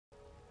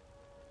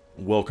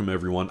Welcome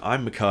everyone,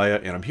 I'm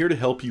Micaiah and I'm here to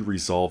help you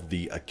resolve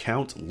the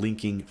account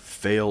linking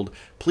failed,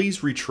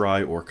 please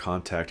retry or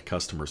contact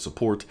customer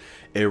support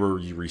error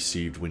you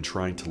received when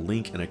trying to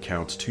link an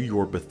account to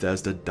your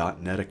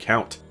Bethesda.net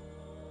account.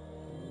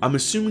 I'm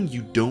assuming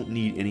you don't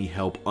need any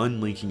help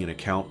unlinking an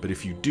account, but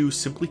if you do,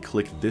 simply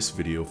click this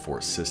video for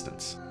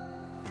assistance.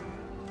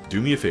 Do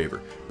me a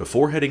favor,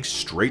 before heading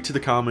straight to the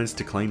comments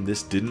to claim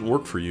this didn't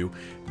work for you,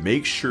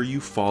 make sure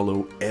you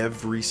follow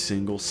every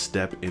single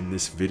step in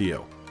this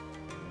video.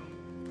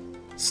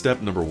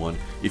 Step number 1,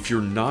 if you're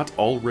not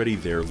already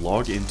there,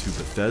 log into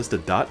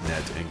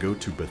Bethesda.net and go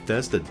to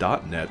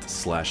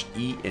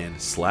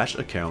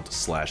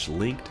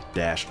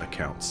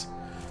Bethesda.net/en/account/linked-accounts.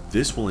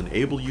 This will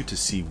enable you to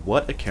see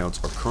what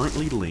accounts are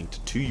currently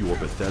linked to your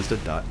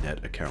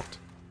Bethesda.net account.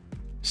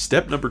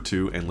 Step number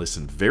 2, and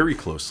listen very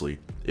closely,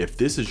 if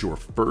this is your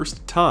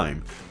first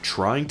time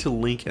trying to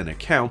link an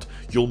account,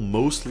 you'll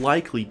most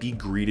likely be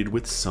greeted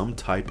with some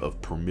type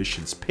of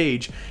permissions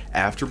page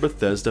after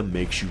Bethesda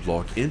makes you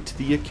log into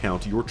the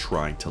account you're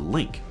trying to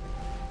link.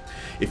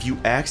 If you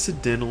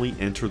accidentally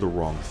enter the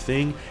wrong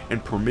thing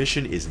and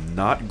permission is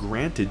not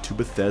granted to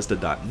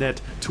Bethesda.net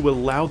to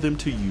allow them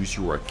to use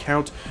your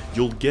account,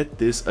 you'll get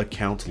this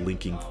account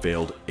linking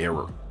failed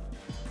error.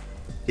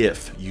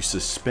 If you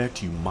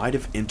suspect you might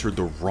have entered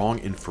the wrong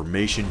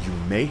information, you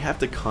may have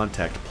to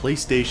contact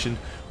PlayStation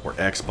or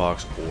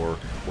Xbox or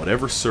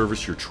whatever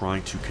service you're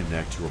trying to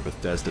connect your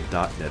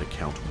Bethesda.net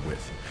account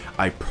with.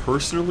 I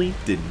personally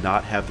did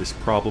not have this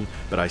problem,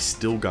 but I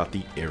still got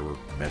the error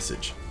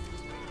message.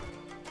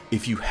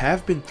 If you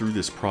have been through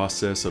this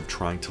process of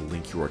trying to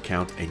link your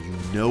account and you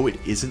know it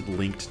isn't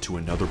linked to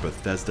another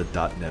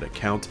Bethesda.net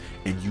account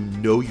and you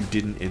know you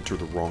didn't enter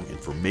the wrong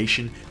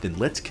information, then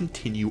let's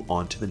continue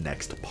on to the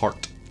next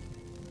part.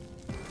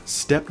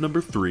 Step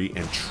number 3,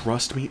 and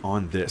trust me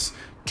on this,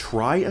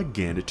 try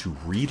again to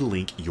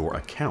relink your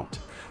account.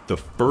 The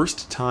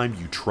first time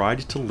you tried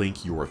to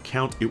link your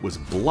account, it was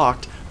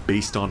blocked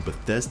based on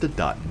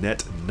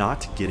Bethesda.net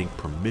not getting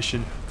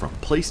permission from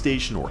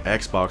PlayStation or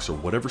Xbox or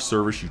whatever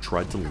service you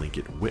tried to link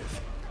it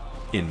with.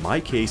 In my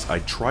case, I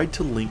tried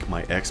to link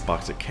my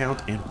Xbox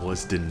account and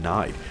was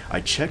denied.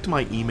 I checked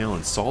my email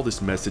and saw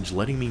this message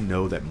letting me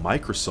know that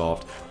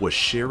Microsoft was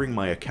sharing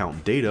my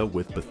account data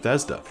with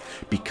Bethesda.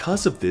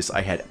 Because of this,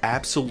 I had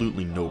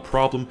absolutely no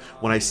problem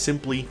when I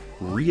simply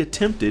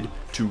reattempted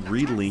to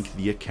relink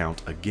the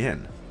account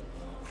again.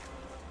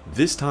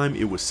 This time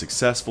it was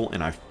successful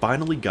and I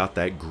finally got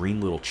that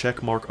green little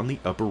check mark on the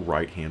upper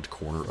right hand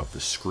corner of the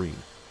screen.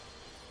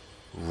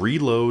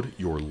 Reload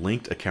your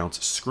linked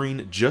accounts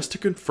screen just to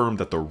confirm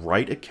that the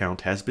right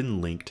account has been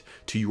linked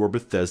to your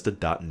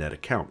Bethesda.net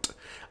account.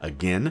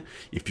 Again,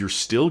 if you're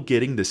still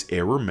getting this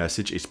error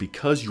message, it's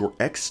because your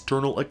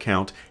external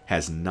account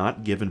has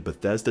not given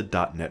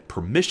Bethesda.net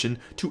permission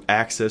to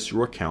access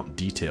your account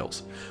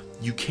details.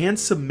 You can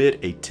submit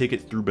a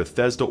ticket through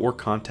Bethesda or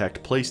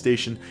contact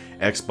PlayStation,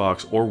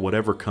 Xbox, or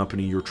whatever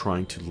company you're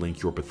trying to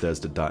link your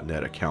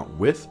Bethesda.net account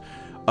with.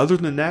 Other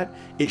than that,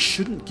 it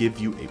shouldn't give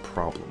you a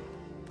problem.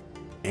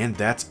 And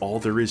that's all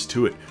there is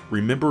to it.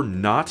 Remember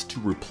not to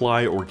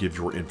reply or give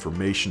your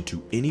information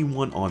to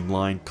anyone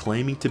online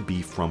claiming to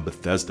be from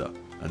Bethesda.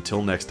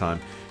 Until next time,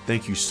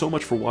 thank you so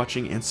much for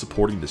watching and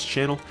supporting this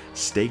channel.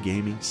 Stay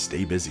gaming,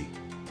 stay busy.